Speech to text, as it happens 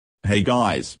Hey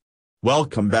guys.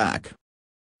 Welcome back.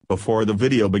 Before the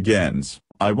video begins,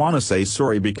 I wanna say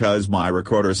sorry because my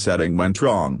recorder setting went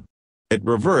wrong. It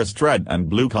reversed red and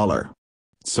blue color.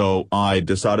 So I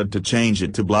decided to change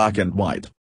it to black and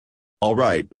white.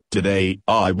 Alright, today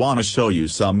I wanna show you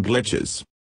some glitches.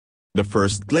 The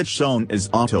first glitch shown is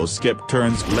auto skip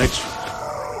turns glitch.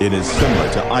 It is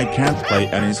similar to I can't play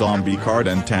any zombie card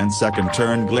in 10-second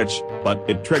turn glitch, but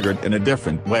it triggered in a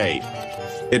different way.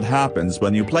 It happens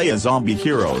when you play a zombie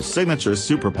hero's signature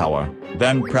superpower,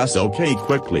 then press OK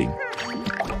quickly.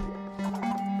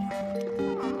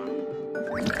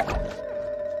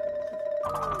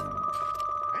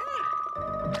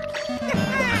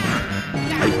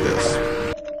 Like this.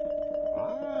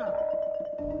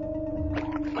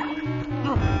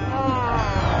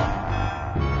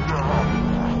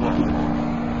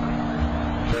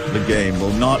 The game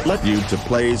will not let you to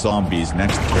play zombies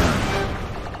next turn.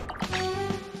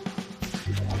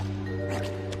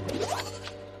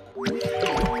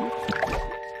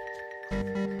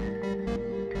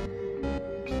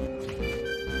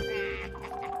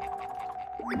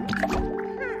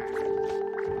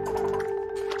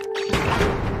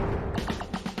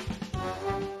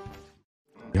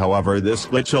 However, this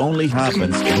glitch only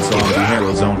happens in zombie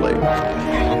heroes only.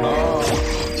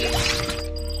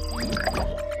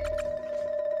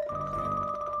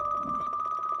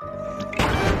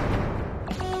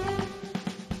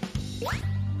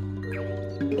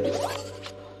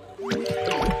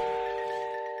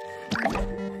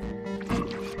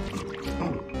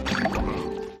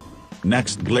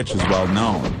 Next glitch is well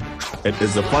known. It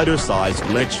is a fighter-sized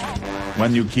glitch.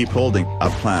 When you keep holding a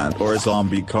plant or a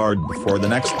zombie card before the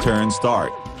next turn start,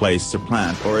 place a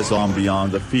plant or a zombie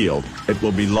on the field, it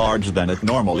will be larger than it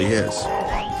normally is.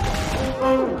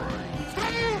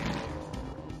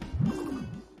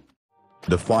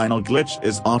 The final glitch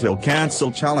is auto cancel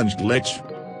challenge glitch.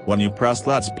 When you press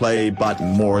let's play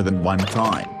button more than one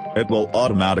time, it will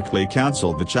automatically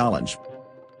cancel the challenge.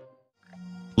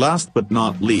 Last but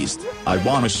not least, I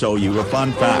wanna show you a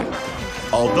fun fact.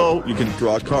 Although you can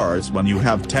draw cards when you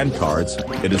have 10 cards,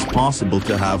 it is possible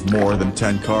to have more than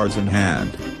 10 cards in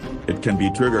hand. It can be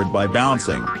triggered by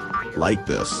bouncing. Like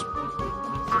this.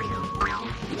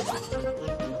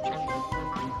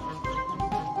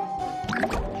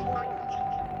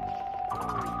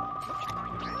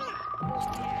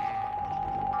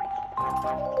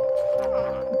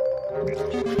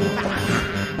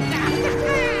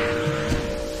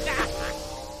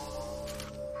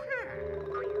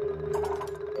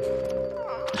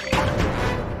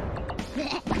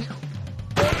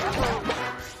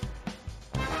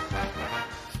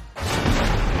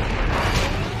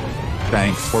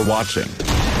 Thanks for watching.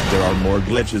 There are more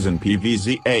glitches in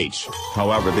PvZH,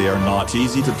 however they are not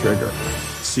easy to trigger.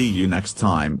 See you next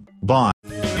time, bye.